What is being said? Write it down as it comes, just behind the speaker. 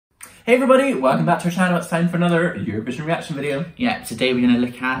Hey everybody, welcome back to our channel. It's time for another Eurovision reaction video. Yeah, today we're going to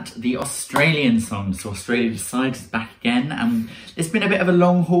look at the Australian songs. So Australia Decides is back again, and it's been a bit of a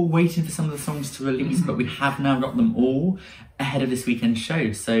long haul waiting for some of the songs to release, but we have now got them all ahead of this weekend's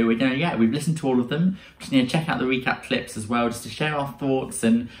show. So we're going to, we've listened to all of them. We're just going to check out the recap clips as well, just to share our thoughts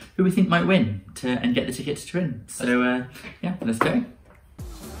and who we think might win and get the ticket to Turin. So yeah, let's go.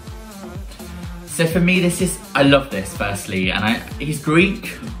 So for me, I love this firstly, and he's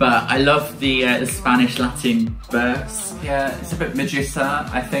Greek, but I love the Spanish Latin verse. Yeah, it's a bit Medusa,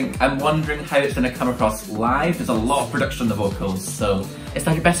 I think. I'm wondering how it's going to come across live. There's a lot of production on the vocals, so... It's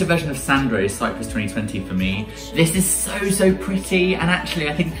like a better version of Sandro's Cyprus 2020 for me. This is so pretty, and actually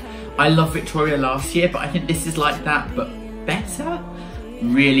I think I love Victoria last year, but I think this is like that, but better.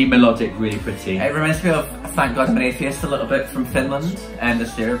 Really melodic, really pretty. It reminds me of Thank God I'm an Atheist a little bit from Finland, and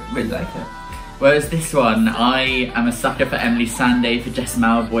this year, really like it. Whereas this one, I am a sucker for Emily Sandé, for Jess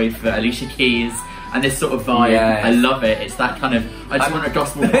Malboy, for Alicia Keys, and this sort of vibe. Yes. I love it. It's that kind of, I just want a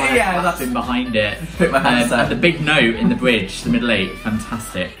gospel choir clapping behind it. Put my hands up. And the big note in the bridge, the middle eight,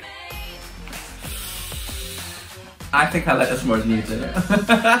 fantastic. I think I like this more than you do.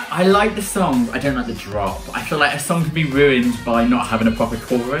 I like the song, I don't like the drop. I feel like a song can be ruined by not having a proper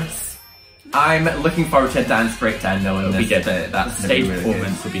chorus. I'm looking forward to a dance breakdown though. It'll be good. That stage really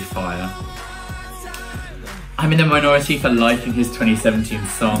performance will be fire. I'm in the minority for liking his 2017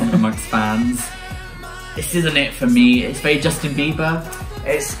 song amongst fans. This isn't it for me. It's very Justin Bieber.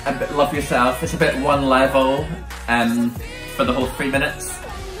 It's a bit Love Yourself. It's a bit one level for the whole 3 minutes.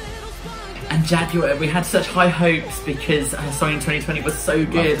 And Jaguar, we had such high hopes because her song in 2020 was so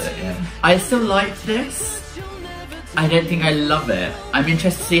good. Loved it, yeah. I still like this. I don't think I love it. I'm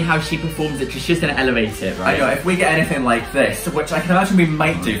interested to see how she performs it because she's going to elevate it, right? I know, if we get anything like this, which I can imagine we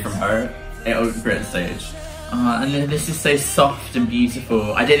might do from her, it'll be great on stage. And this is so soft and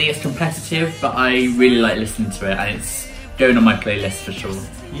beautiful. I don't think it's competitive, but I really like listening to it, and it's going on my playlist for sure.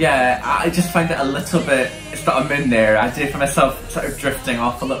 Yeah, I just find it a little bit, it's not a moon there. I do find myself sort of drifting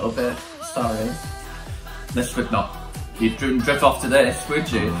off a little bit. Sorry. This would not, you'd drift off to this, would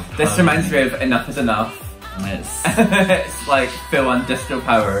you? This reminds me of Enough Is Enough. It's like full on disco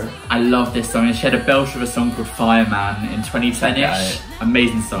power. I love this song. She had a belter of a song called Fireman in 2010-ish.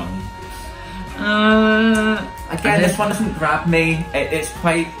 Amazing song. Again, this one doesn't grab me. It's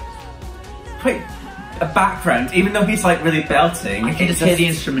quite a background, even though he's like really belting. I can just hear the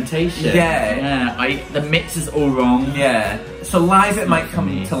instrumentation. Yeah. The mix is all wrong. Yeah. So live it might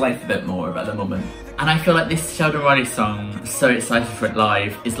come to life a bit more at the moment. And I feel like this Sheldon Riley song, So Excited for It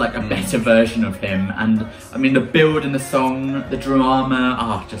Live, is like a better version of him. And I mean, the build in the song, the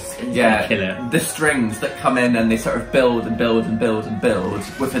drama, it's gonna kill it. The strings that come in and they sort of build and build and build and build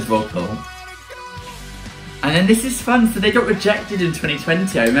with his vocal. And then this is fun, so they got rejected in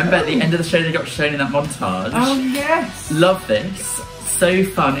 2020. I remember at the end of the show they got shown in that montage. Oh yes! Love this. So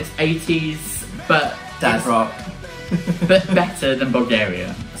fun, it's 80s, but... Dad rock. But better than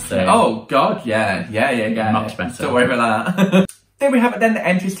Bulgaria. So. Oh god, yeah. Much better. Don't worry about that. There we have it then, the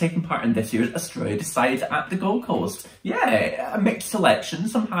entries taking part in this year's Australia Decides at the Gold Coast. Yeah, a mixed selection,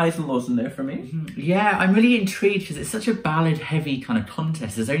 some highs and lows in there for me. Yeah, I'm really intrigued because it's such a ballad heavy kind of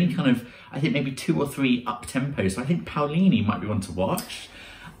contest. There's only kind of, I think maybe 2 or 3 up tempo, so I think Paulini might be one to watch.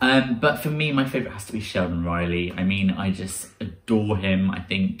 But for me, my favourite has to be Sheldon Riley. I mean, I just adore him. I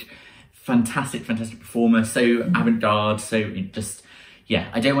think fantastic performer, so avant-garde, so just... Yeah,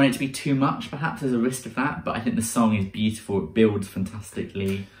 I don't want it to be too much, perhaps there's a risk of that, but I think the song is beautiful, it builds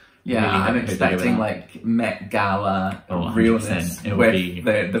fantastically. Yeah, really I'm expecting like Met Gala realness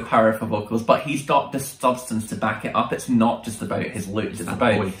with the powerful vocals, but he's got the substance to back it up. It's not just about his looks, it's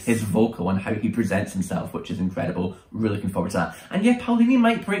about his vocal and how he presents himself, which is incredible. Really looking forward to that. And yeah, Paulini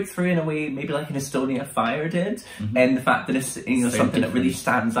might break through in a way, maybe like an Estonia Fire did, and the fact that it's something that really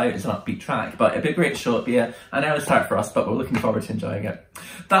stands out as an upbeat track. But it'd be a great show, it'd be an early start for us, but we're looking forward to enjoying it.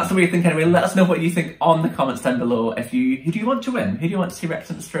 That's the way you think anyway. Let us know what you think on the comments down below. Who do you want to win? Who do you want to see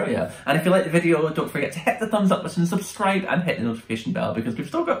represent Australia? And if you like the video, don't forget to hit the thumbs up button, subscribe and hit the notification bell because we've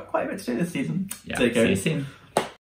still got quite a bit to do this season. Yeah, see you soon.